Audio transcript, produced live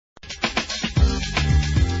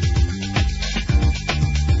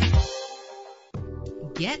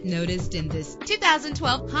Get noticed in this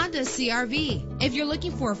 2012 Honda CR-V. If you're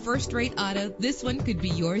looking for a first-rate auto, this one could be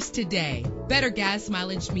yours today. Better gas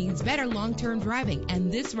mileage means better long-term driving,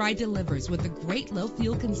 and this ride delivers with a great low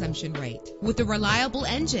fuel consumption rate. With a reliable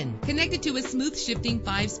engine connected to a smooth shifting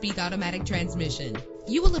 5-speed automatic transmission,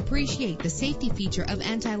 you will appreciate the safety feature of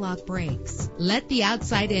anti-lock brakes. Let the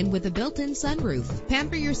outside in with a built-in sunroof.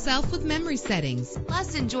 Pamper yourself with memory settings.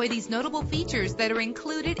 Plus, enjoy these notable features that are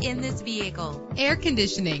included in this vehicle: air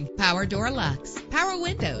conditioning, power door locks, power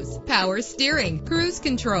windows, power steering, cruise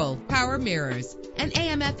control, power mirrors, and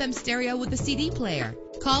AM/FM stereo with a CD player.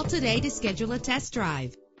 Call today to schedule a test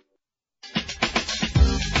drive.